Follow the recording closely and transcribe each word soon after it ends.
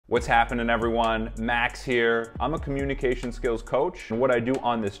What's happening, everyone? Max here. I'm a communication skills coach, and what I do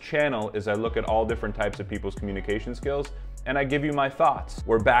on this channel is I look at all different types of people's communication skills and I give you my thoughts.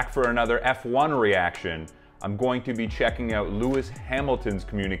 We're back for another F1 reaction. I'm going to be checking out Lewis Hamilton's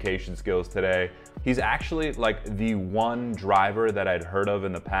communication skills today. He's actually like the one driver that I'd heard of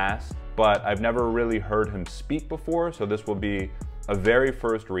in the past, but I've never really heard him speak before, so this will be a very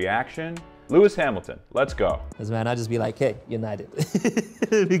first reaction. Lewis Hamilton, let's go. Because man, I'd just be like, hey, United.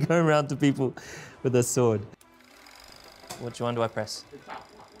 Be going around to people with a sword. Which one do I press?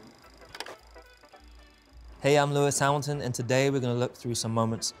 Hey, I'm Lewis Hamilton, and today we're gonna look through some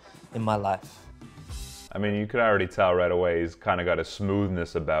moments in my life. I mean, you could already tell right away he's kind of got a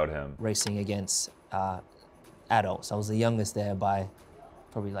smoothness about him. Racing against adults. I was the youngest there by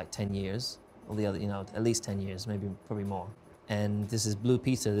probably like 10 years. Or the other, at least 10 years, maybe probably more. And this is Blue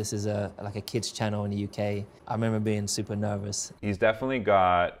Peter. This is like a kids channel in the UK. I remember being super nervous. He's definitely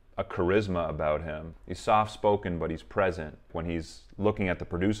got a charisma about him. He's soft-spoken, but he's present. When he's looking at the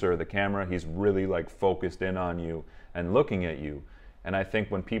producer or the camera, he's really like focused in on you and looking at you. And I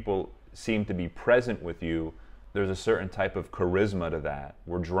think when people seem to be present with you, there's a certain type of charisma to that.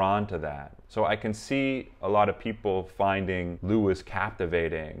 We're drawn to that. So I can see a lot of people finding Lewis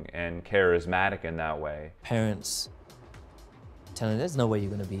captivating and charismatic in that way. Parents telling there's no way you're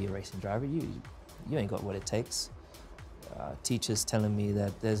going to be a racing driver. You ain't got what it takes. Teachers telling me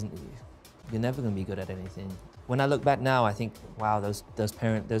that you're never going to be good at anything. When I look back now, I think, wow,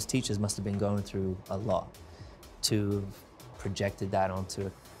 those teachers must have been going through a lot to have projected that onto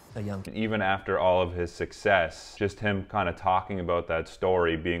a young kid. Even after all of his success, just him kind of talking about that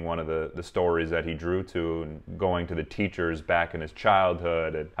story being one of the stories that he drew to, and going to the teachers back in his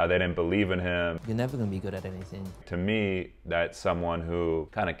childhood and how they didn't believe in him. You're never going to be good at anything. To me, that's someone who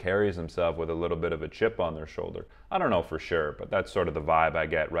kind of carries himself with a little bit of a chip on their shoulder. I don't know for sure, but that's sort of the vibe I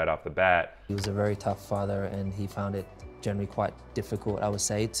get right off the bat. He was a very tough father, and he found it generally quite difficult, I would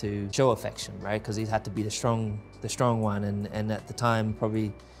say, to show affection, right? Because he had to be the strong one, and at the time probably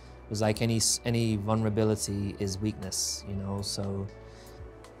it was like any vulnerability is weakness, so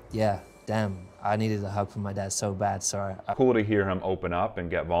yeah, damn, I needed a hug from my dad so bad. So Cool to hear him open up and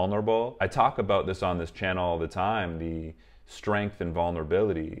get vulnerable. I talk about this on this channel all the time, the strength and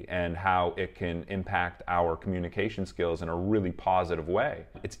vulnerability and how it can impact our communication skills in a really positive way.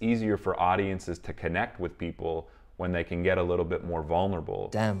 It's easier for audiences to connect with people when they can get a little bit more vulnerable.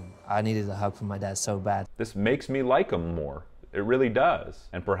 Damn, I needed a hug from my dad so bad. This makes me like him more. It really does.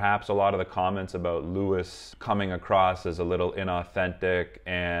 And perhaps a lot of the comments about Lewis coming across as a little inauthentic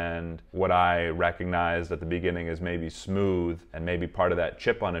and what I recognized at the beginning as maybe smooth, and maybe part of that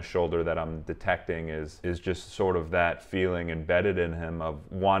chip on his shoulder that I'm detecting is just sort of that feeling embedded in him of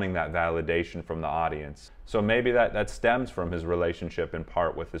wanting that validation from the audience. So maybe that stems from his relationship in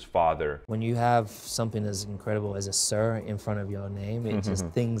part with his father. When you have something as incredible as a sir in front of your name, it just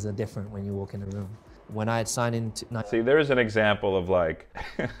things are different when you walk in the room. When I had signed into... See, there's an example of like,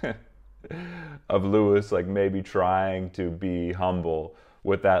 of Lewis like maybe trying to be humble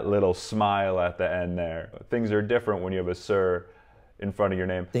with that little smile at the end there. Things are different when you have a sir in front of your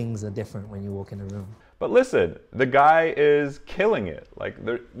name. Things are different when you walk in the room. But listen, the guy is killing it. Like,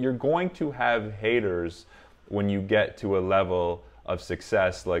 you're going to have haters when you get to a level of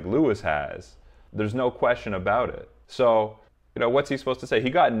success like Lewis has. There's no question about it. So, what's he supposed to say? He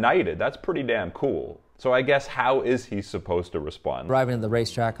got knighted. That's pretty damn cool. So I guess how is he supposed to respond? Arriving at the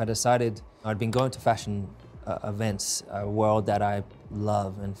racetrack, I decided I'd been going to fashion events, a world that I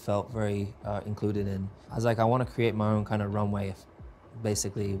love and felt very included in. I was like, I want to create my own kind of runway.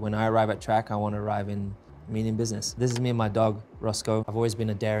 Basically, when I arrive at track, I want to arrive in meaning business. This is me and my dog, Roscoe. I've always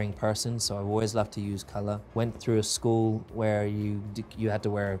been a daring person, so I've always loved to use color. Went through a school where you had to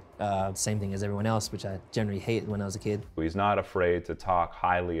wear the same thing as everyone else, which I generally hated when I was a kid. He's not afraid to talk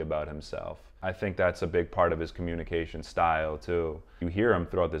highly about himself. I think that's a big part of his communication style too. You hear him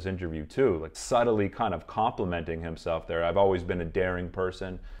throughout this interview too, like subtly kind of complimenting himself there. I've always been a daring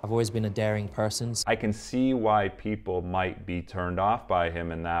person. I've always been a daring person. I can see why people might be turned off by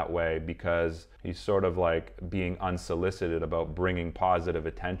him in that way, because he's sort of like being unsolicited about bringing positive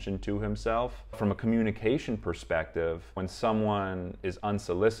attention to himself. From a communication perspective, when someone is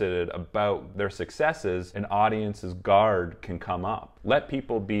unsolicited about their successes, an audience's guard can come up. Let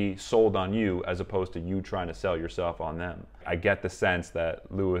people be sold on you as opposed to you trying to sell yourself on them. I get the sense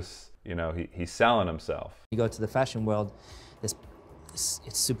that Lewis, he's selling himself. You go to the fashion world, it's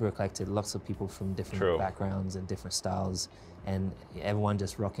super eclectic. Lots of people from different backgrounds and different styles, and everyone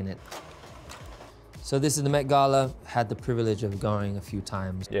just rocking it. So this is the Met Gala. Had the privilege of going a few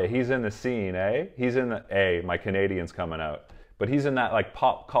times. Yeah, he's in the scene, eh? He's in the, my Canadian's coming out. But he's in that like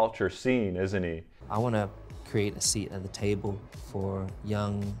pop culture scene, isn't he? I want to create a seat at the table for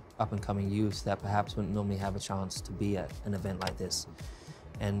young up-and-coming youths that perhaps wouldn't normally have a chance to be at an event like this.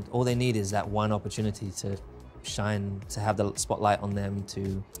 And all they need is that one opportunity to shine, to have the spotlight on them,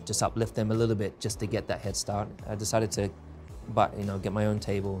 to just uplift them a little bit, just to get that head start. I decided to get my own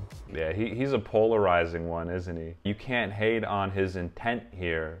table. Yeah, he's a polarizing one, isn't he? You can't hate on his intent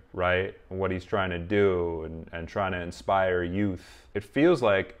here, right? What he's trying to do and trying to inspire youth. It feels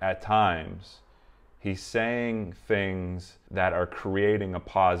like at times he's saying things that are creating a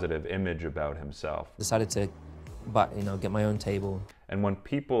positive image about himself. Decided to get my own table. And when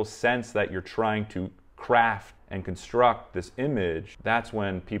people sense that you're trying to craft and construct this image, that's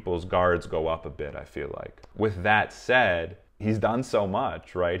when people's guards go up a bit, I feel like. With that said, he's done so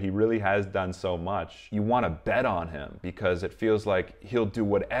much, right? He really has done so much. You want to bet on him because it feels like he'll do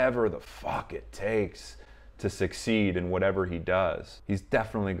whatever the fuck it takes to succeed in whatever he does. He's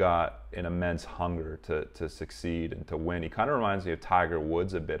definitely got an immense hunger to succeed and to win. He kind of reminds me of Tiger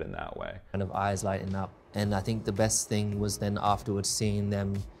Woods a bit in that way. Kind of eyes lighting up. And I think the best thing was then afterwards seeing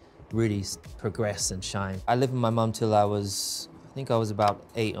them really progress and shine. I lived with my mum till I think I was about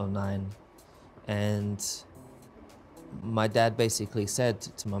 8 or 9. And my dad basically said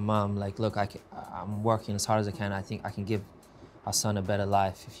to my mum, like, look, I'm working as hard as I can. I think I can give our son a better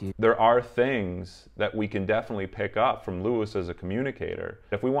life if you... There are things that we can definitely pick up from Lewis as a communicator.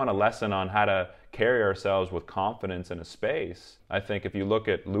 If we want a lesson on how to carry ourselves with confidence in a space, I think if you look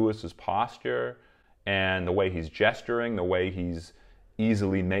at Lewis's posture and the way he's gesturing, the way he's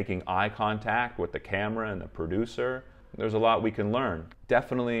easily making eye contact with the camera and the producer, there's a lot we can learn.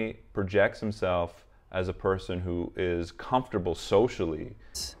 Definitely projects himself as a person who is comfortable socially.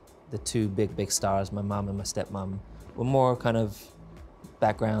 The two big stars, my mom and my stepmom, were more kind of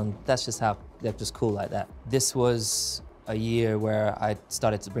background. That's just how they're just cool like that. This was a year where I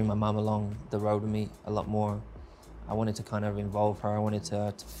started to bring my mom along the road with me a lot more. I wanted to kind of involve her. I wanted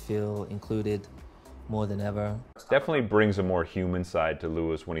to feel included more than ever. Definitely brings a more human side to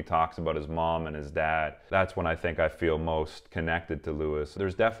Lewis when he talks about his mom and his dad. That's when I think I feel most connected to Lewis.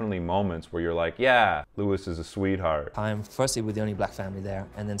 There's definitely moments where you're like, yeah, Lewis is a sweetheart. Firstly, we're the only black family there,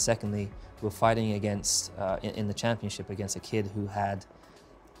 and then secondly, we're fighting against, in the championship, against a kid who had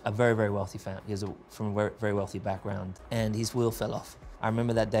a very wealthy family. He was from a very wealthy background, and his wheel fell off. I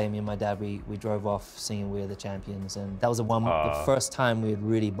remember that day, me and my dad, we drove off singing "We're the Champions," and that was the first time we had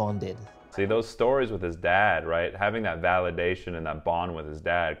really bonded. See, those stories with his dad, right? Having that validation and that bond with his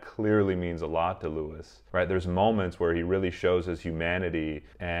dad clearly means a lot to Lewis, right? There's moments where he really shows his humanity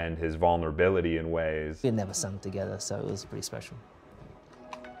and his vulnerability in ways. We had never sung together, so it was pretty special.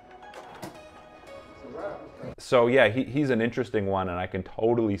 So yeah, he's an interesting one, and I can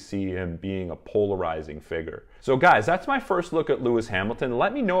totally see him being a polarizing figure. So guys, that's my first look at Lewis Hamilton.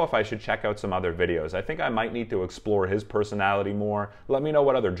 Let me know if I should check out some other videos. I think I might need to explore his personality more. Let me know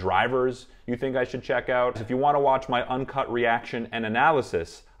what other drivers you think I should check out. If you want to watch my uncut reaction and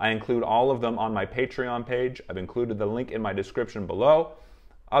analysis, I include all of them on my Patreon page. I've included the link in my description below.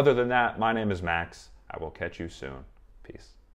 Other than that, my name is Max. I will catch you soon. Peace.